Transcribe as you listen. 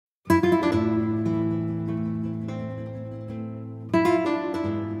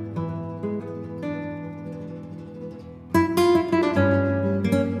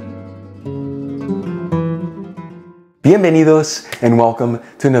Bienvenidos and welcome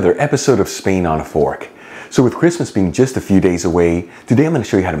to another episode of Spain on a Fork. So with Christmas being just a few days away, today I'm going to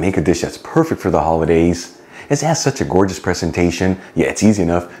show you how to make a dish that's perfect for the holidays. It has such a gorgeous presentation, yet it's easy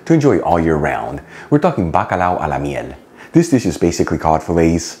enough to enjoy all year round. We're talking Bacalao a la Miel. This dish is basically cod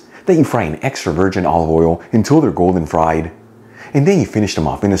fillets that you fry in extra virgin olive oil until they're golden fried. And then you finish them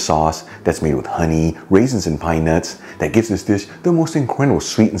off in a sauce that's made with honey, raisins, and pine nuts that gives this dish the most incredible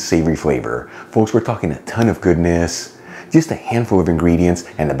sweet and savory flavor. Folks, we're talking a ton of goodness, just a handful of ingredients,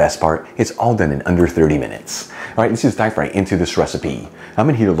 and the best part, it's all done in under 30 minutes. All right, let's just dive right into this recipe. I'm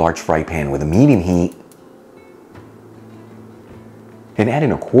gonna heat a large fry pan with a medium heat and add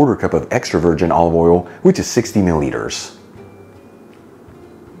in a quarter cup of extra virgin olive oil, which is 60 milliliters.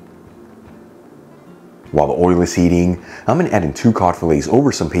 While the oil is heating, I'm going to add in 2 cod fillets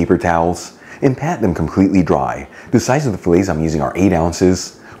over some paper towels and pat them completely dry. The size of the fillets I'm using are 8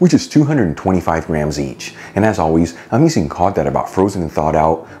 ounces, which is 225 grams each. And as always, I'm using cod that are about frozen and thawed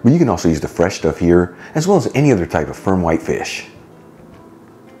out, but you can also use the fresh stuff here, as well as any other type of firm white fish.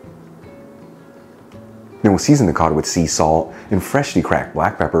 Then we'll season the cod with sea salt and freshly cracked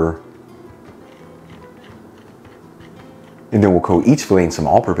black pepper. And then we'll coat each fillet in some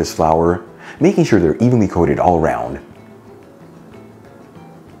all-purpose flour, making sure they're evenly coated all around.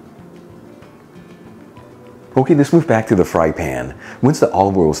 Okay, let's move back to the fry pan. Once the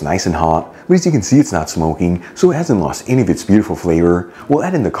olive oil is nice and hot, but as you can see it's not smoking, so it hasn't lost any of its beautiful flavor, we'll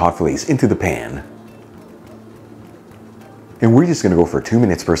add in the cod fillets into the pan. And we're just going to go for 2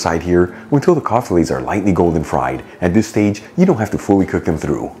 minutes per side here until the cod fillets are lightly golden fried. At this stage, you don't have to fully cook them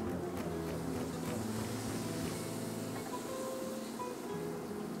through.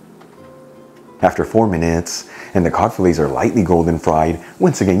 After 4 minutes, and the cod fillets are lightly golden fried,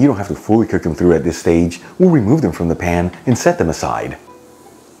 once again you don't have to fully cook them through at this stage, we'll remove them from the pan and set them aside.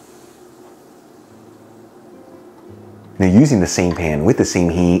 Now using the same pan with the same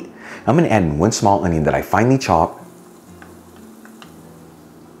heat, I'm going to add in 1 small onion that I finely chopped,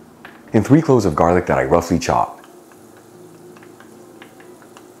 and 3 cloves of garlic that I roughly chopped.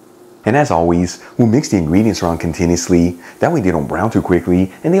 And as always, we'll mix the ingredients around continuously, that way they don't brown too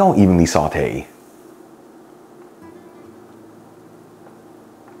quickly and they all evenly saute.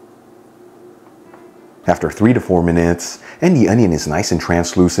 After 3 to 4 minutes, and the onion is nice and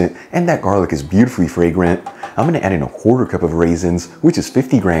translucent and that garlic is beautifully fragrant, I'm going to add in a quarter cup of raisins, which is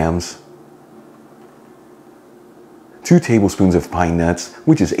 50 grams, 2 tablespoons of pine nuts,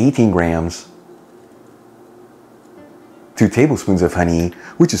 which is 18 grams, 2 tablespoons of honey,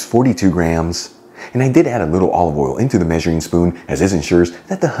 which is 42 grams, and I did add a little olive oil into the measuring spoon as this ensures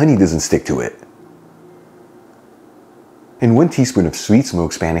that the honey doesn't stick to it. And 1 teaspoon of sweet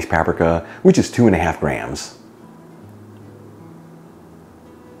smoked Spanish paprika, which is 2.5 grams.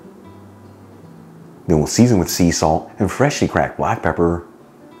 Then we'll season with sea salt and freshly cracked black pepper.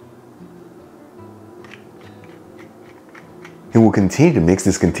 And we'll continue to mix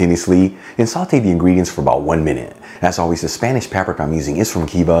this continuously and saute the ingredients for about 1 minute. As always, the Spanish paprika I'm using is from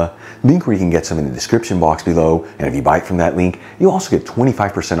Kiva, link where you can get some in the description box below, and if you buy it from that link, you'll also get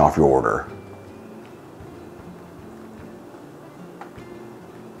 25% off your order.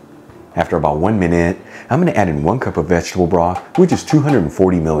 After about 1 minute, I'm going to add in 1 cup of vegetable broth, which is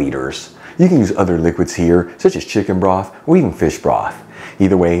 240 milliliters. You can use other liquids here, such as chicken broth or even fish broth.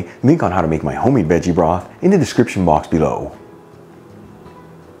 Either way, link on how to make my homemade veggie broth in the description box below.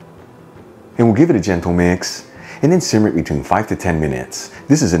 And we'll give it a gentle mix, and then simmer it between 5 to 10 minutes.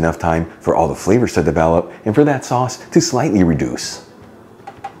 This is enough time for all the flavors to develop and for that sauce to slightly reduce.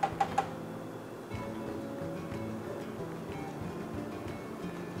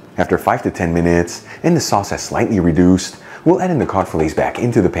 After 5 to 10 minutes, and the sauce has slightly reduced, we'll add in the cod fillets back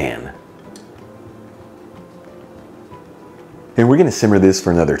into the pan. And we're going to simmer this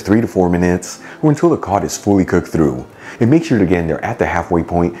for another 3 to 4 minutes or until the cod is fully cooked through. And make sure again they're at the halfway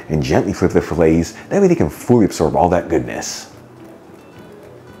point and gently flip the fillets, that way they can fully absorb all that goodness.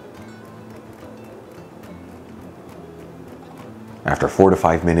 After 4 to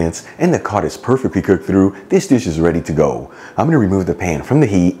 5 minutes and the cod is perfectly cooked through, this dish is ready to go. I'm going to remove the pan from the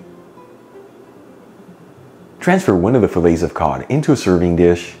heat, transfer 1 of the fillets of cod into a serving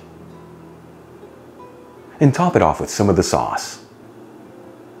dish, and top it off with some of the sauce.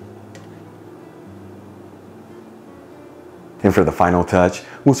 And for the final touch,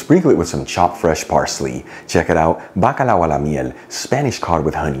 we'll sprinkle it with some chopped fresh parsley. Check it out, Bacalao a la Miel, Spanish cod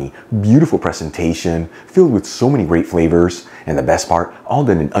with honey. Beautiful presentation, filled with so many great flavors, and the best part, all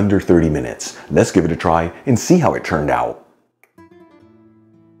done in under 30 minutes. Let's give it a try and see how it turned out.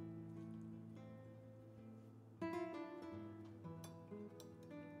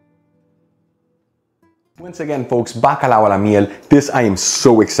 Once again, folks, Bacalao a la Miel. This I am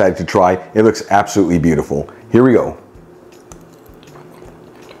so excited to try. It looks absolutely beautiful. Here we go.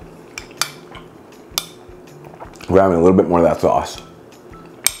 Grabbing a little bit more of that sauce.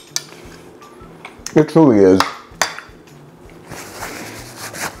 It truly is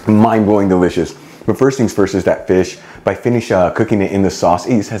mind-blowing delicious. But first things first is that fish. By finish cooking it in the sauce,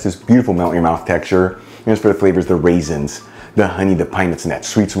 it just has this beautiful melt in your mouth texture. And as for the flavors, the raisins, the honey, the pine nuts, and that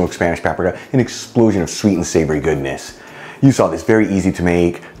sweet smoked Spanish paprika, an explosion of sweet and savory goodness. You saw this, very easy to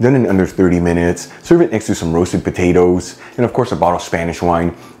make, done in under 30 minutes. Serve it next to some roasted potatoes, and of course a bottle of Spanish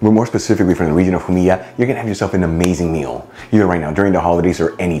wine. But more specifically from the region of Jumilla, you're gonna have yourself an amazing meal, either right now during the holidays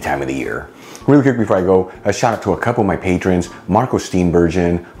or any time of the year. Really quick before I go, a shout out to a couple of my patrons, Marco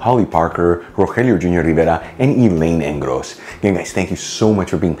Steenbergen, Holly Parker, Rogelio Jr. Rivera, and Elaine Engros. Again guys, thank you so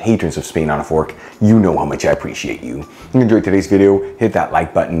much for being patrons of Spain on a Fork. You know how much I appreciate you. If you enjoyed today's video, hit that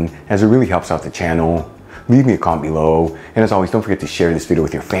like button as it really helps out the channel. Leave me a comment below, and as always, don't forget to share this video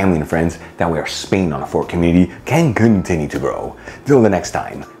with your family and friends. That way our Spain on a Fork community can continue to grow. Till the next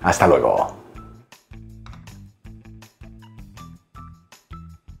time, hasta luego.